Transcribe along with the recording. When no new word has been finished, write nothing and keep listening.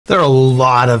There are a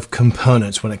lot of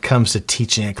components when it comes to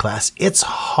teaching a class. It's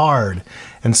hard.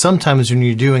 And sometimes when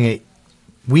you're doing it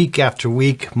week after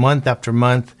week, month after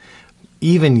month,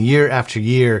 even year after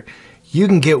year, you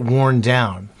can get worn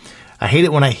down. I hate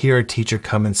it when I hear a teacher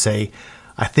come and say,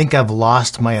 I think I've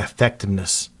lost my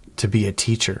effectiveness to be a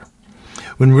teacher.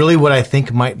 When really what I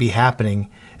think might be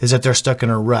happening is that they're stuck in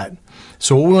a rut.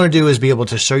 So what we want to do is be able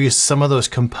to show you some of those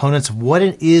components of what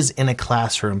it is in a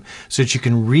classroom so that you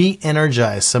can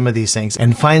re-energize some of these things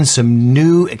and find some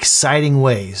new exciting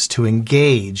ways to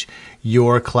engage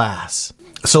your class.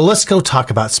 So let's go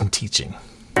talk about some teaching.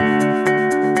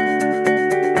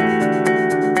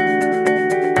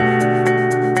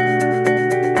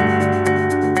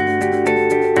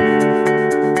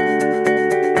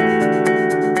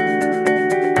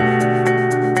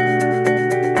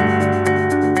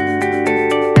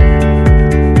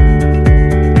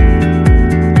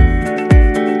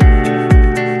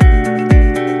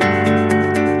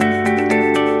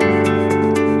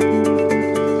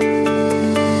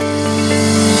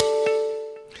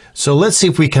 So let's see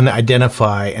if we can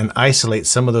identify and isolate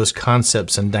some of those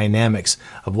concepts and dynamics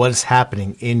of what is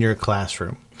happening in your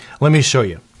classroom. Let me show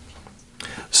you.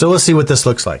 So let's see what this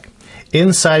looks like.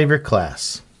 Inside of your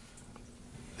class,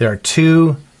 there are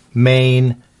two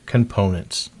main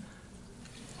components.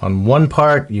 On one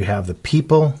part, you have the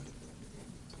people.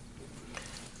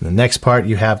 In the next part,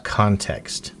 you have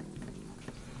context.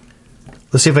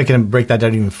 Let's see if I can break that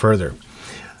down even further.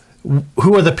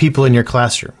 Who are the people in your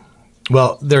classroom?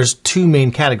 Well, there's two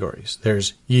main categories.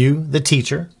 There's you, the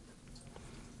teacher,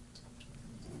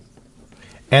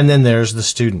 and then there's the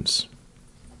students.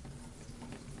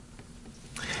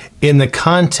 In the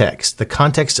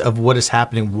context of what is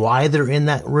happening, why they're in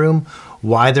that room,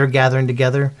 why they're gathering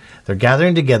together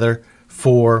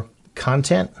for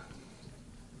content,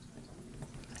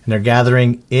 and they're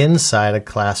gathering inside a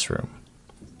classroom.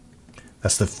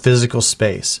 That's the physical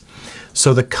space.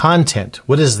 So the content,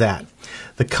 what is that?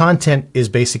 The content is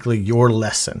basically your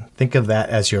lesson. Think of that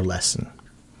as your lesson.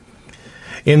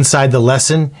 Inside the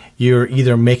lesson, you're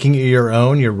either making it your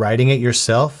own, you're writing it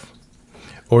yourself,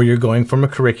 or you're going from a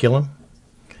curriculum.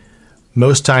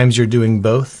 Most times you're doing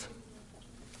both.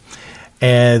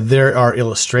 And there are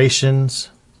illustrations.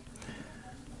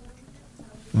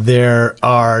 There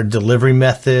are delivery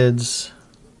methods.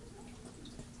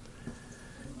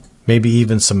 Maybe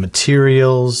even some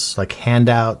materials like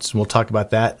handouts. We'll talk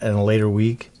about that in a later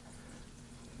week.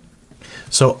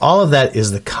 So all of that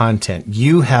is the content.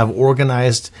 You have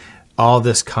organized all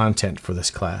this content for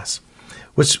this class,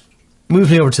 which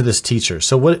moves me over to this teacher.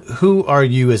 So who are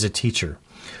you as a teacher?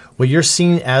 Well, you're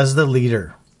seen as the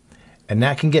leader, and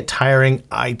that can get tiring.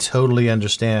 I totally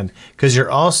understand, because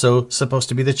you're also supposed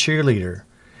to be the cheerleader.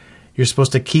 You're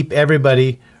supposed to keep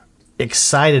everybody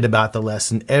excited about the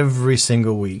lesson every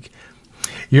single week.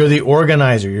 You're the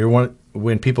organizer.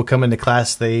 When people come into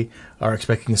class, they are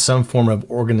expecting some form of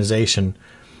organization.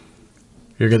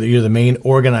 You're the main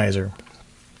organizer.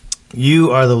 You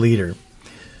are the leader.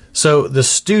 So the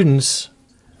students,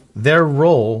 their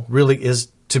role really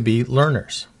is to be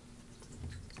learners.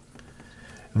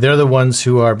 They're the ones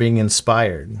who are being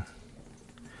inspired.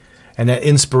 And that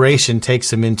inspiration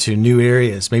takes them into new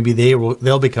areas. Maybe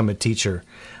they'll become a teacher.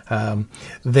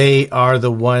 They are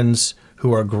the ones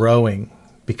who are growing,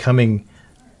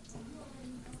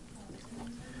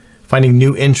 finding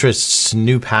new interests,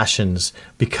 new passions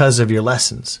because of your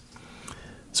lessons.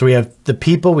 So we have the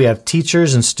people, we have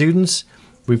teachers and students.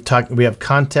 We have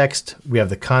context, we have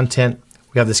the content,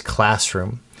 we have this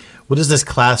classroom. What is this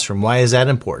classroom? Why is that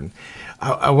important?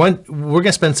 We're going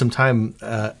to spend some time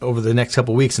over the next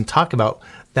couple of weeks and talk about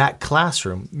that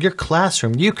classroom. Your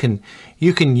classroom, you can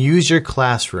use your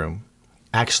classroom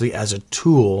actually as a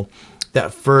tool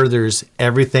that furthers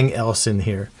everything else in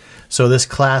here. So this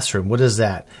classroom, what is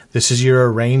that? This is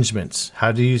your arrangements.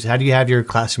 How do you have your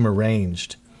classroom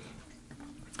arranged?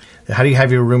 How do you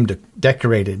have your room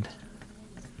decorated?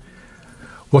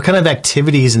 What kind of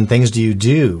activities and things do you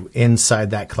do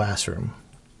inside that classroom?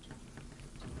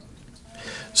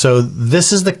 So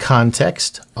this is the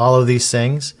context, all of these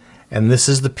things, and this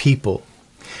is the people.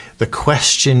 The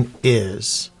question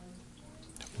is,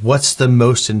 what's the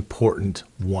most important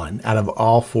one out of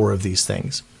all four of these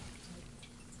things?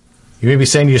 You may be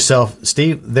saying to yourself,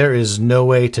 Steve, there is no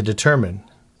way to determine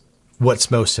what's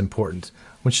most important.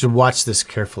 I want you to watch this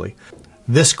carefully.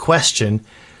 This question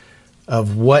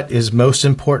of what is most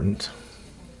important,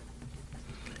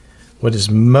 what is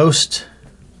most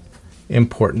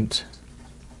important,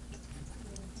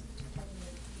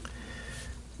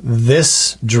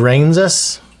 this drains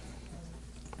us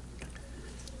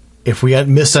If we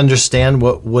misunderstand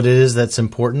what it is that's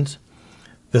important,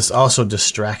 this also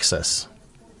distracts us.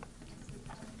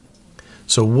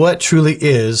 So what truly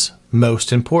is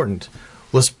most important?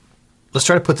 Let's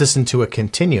try to put this into a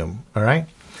continuum, all right?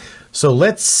 So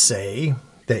let's say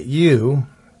that you,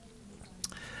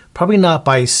 probably not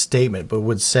by statement, but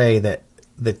would say that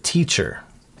the teacher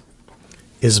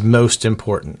is most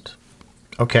important.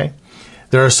 Okay?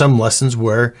 There are some lessons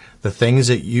where the things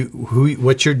that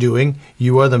what you're doing,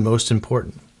 you are the most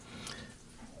important.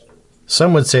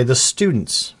 Some would say the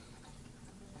students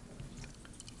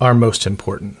are most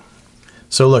important.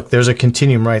 So look, there's a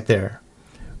continuum right there.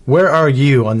 Where are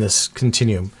you on this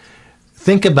continuum?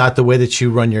 Think about the way that you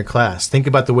run your class. Think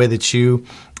about the way that you,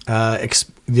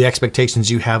 the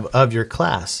expectations you have of your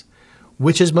class.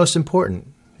 Which is most important?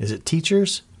 Is it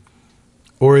teachers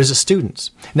or is it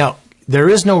students? Now, there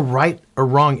is no right or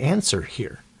wrong answer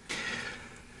here.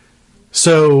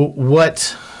 So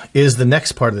what is the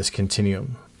next part of this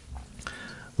continuum?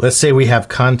 Let's say we have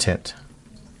content.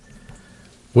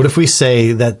 What if we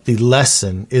say that the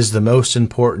lesson is the most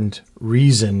important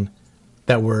reason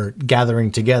that we're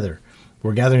gathering together?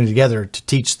 We're gathering together to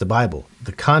teach the Bible.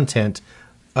 The content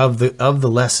of the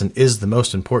lesson is the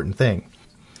most important thing.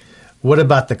 What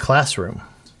about the classroom?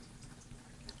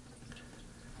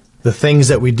 The things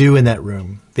that we do in that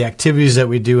room, the activities that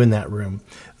we do in that room,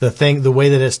 the way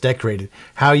that it's decorated,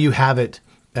 how you have it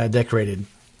decorated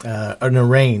and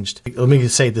arranged. Let me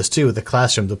say this too, the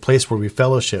classroom, the place where we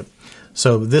fellowship.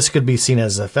 So this could be seen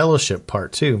as a fellowship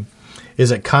part too.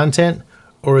 Is it content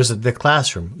or is it the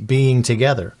classroom, being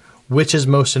together? Which is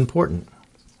most important?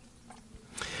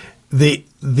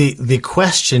 The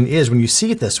question is, when you see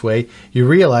it this way, you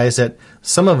realize that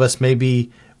some of us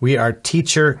we are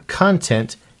teacher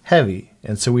content heavy,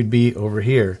 and so we'd be over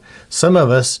here. Some of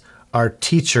us are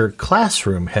teacher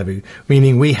classroom heavy,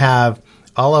 meaning we have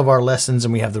all of our lessons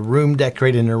and we have the room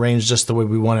decorated and arranged just the way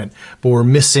we want it, but we're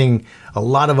missing a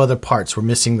lot of other parts. We're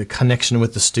missing the connection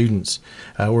with the students.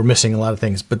 We're missing a lot of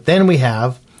things. But then we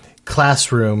have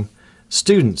classroom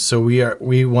students. So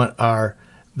we want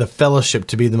the fellowship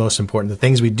to be the most important, the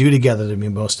things we do together to be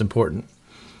most important.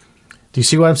 Do you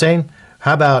see what I'm saying?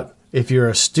 How about if you're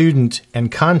a student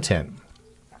and content?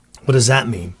 What does that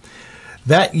mean?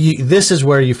 This is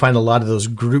where you find a lot of those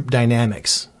group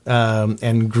dynamics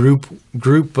and group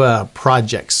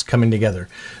projects coming together.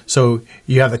 So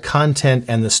you have the content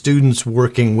and the students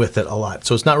working with it a lot.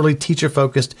 So it's not really teacher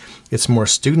focused, it's more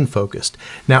student focused.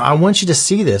 Now I want you to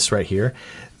see this right here.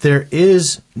 There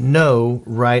is no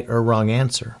right or wrong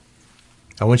answer.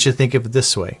 I want you to think of it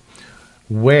this way.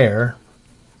 Where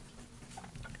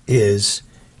is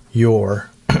your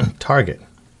target?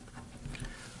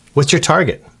 What's your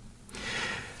target?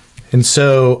 And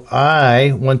so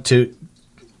I want to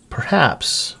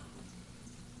perhaps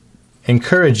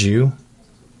encourage you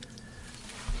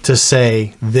to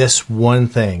say this one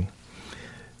thing.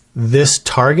 This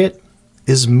target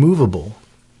is movable.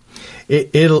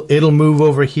 It'll move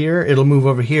over here. It'll move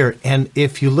over here. And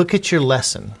if you look at your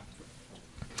lesson,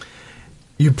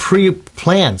 you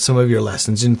pre-plan some of your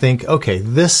lessons and think, okay,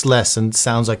 this lesson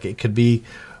sounds like it could be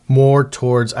more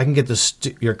towards, I can get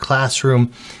your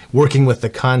classroom working with the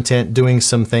content, doing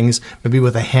some things, maybe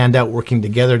with a handout, working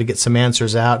together to get some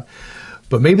answers out.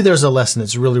 But maybe there's a lesson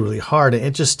that's really, really hard. And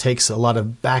it just takes a lot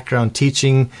of background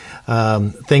teaching,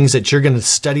 things that you're going to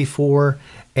study for.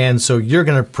 And so you're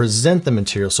going to present the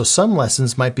material. So some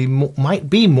lessons might be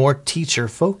more teacher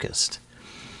focused.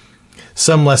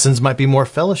 Some lessons might be more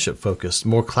fellowship focused,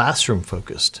 more classroom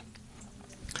focused.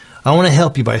 I want to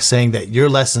help you by saying that your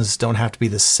lessons don't have to be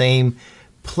the same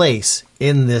place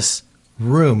in this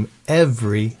room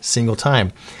every single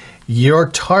time. Your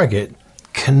target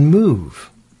can move.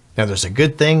 Now, there's a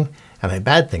good thing and a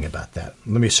bad thing about that.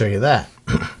 Let me show you that.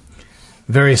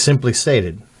 Very simply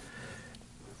stated,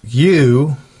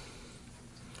 you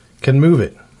can move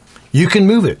it. You can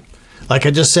move it. Like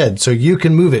I just said, so you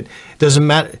can move it. Doesn't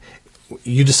matter.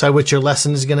 You decide what your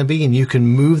lesson is going to be, and you can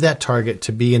move that target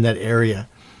to be in that area.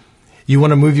 You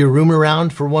want to move your room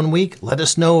around for 1 week? Let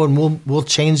us know and we'll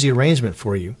change the arrangement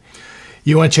for you.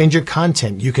 You want to change your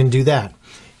content? You can do that.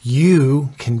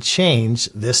 You can change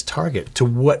this target to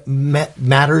what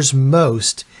matters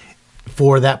most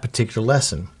for that particular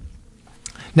lesson.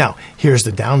 Now, here's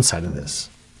the downside of this.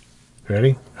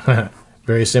 Ready?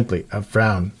 Very simply, a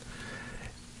frown.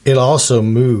 It also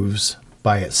moves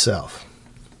by itself.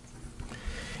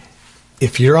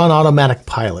 If you're on automatic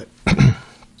pilot,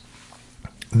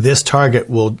 this target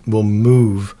will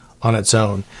move on its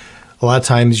own. A lot of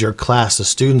times your class, the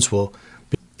students will,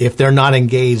 if they're not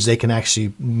engaged, they can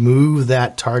actually move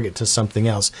that target to something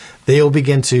else. They'll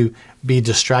begin to be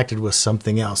distracted with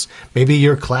something else. Maybe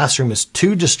your classroom is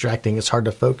too distracting. It's hard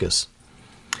to focus.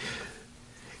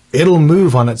 It'll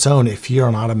move on its own if you're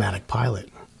an automatic pilot.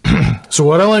 So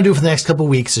what I want to do for the next couple of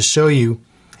weeks is show you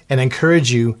and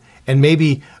encourage you and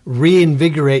maybe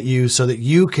reinvigorate you so that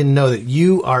you can know that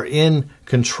you are in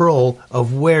control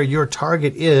of where your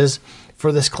target is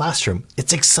for this classroom.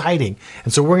 It's exciting.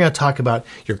 And so we're going to talk about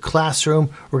your classroom.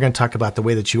 We're going to talk about the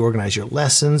way that you organize your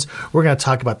lessons. We're going to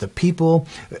talk about the people,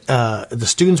 the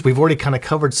students. We've already kind of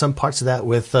covered some parts of that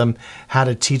with how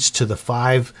to teach to the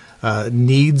 5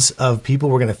 needs of people.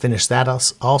 We're going to finish that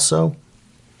also.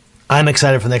 I'm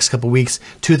excited for the next couple of weeks.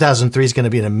 2003 is going to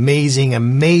be an amazing,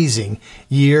 amazing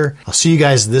year. I'll see you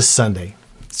guys this Sunday.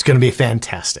 It's going to be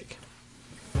fantastic.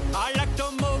 I like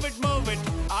to move.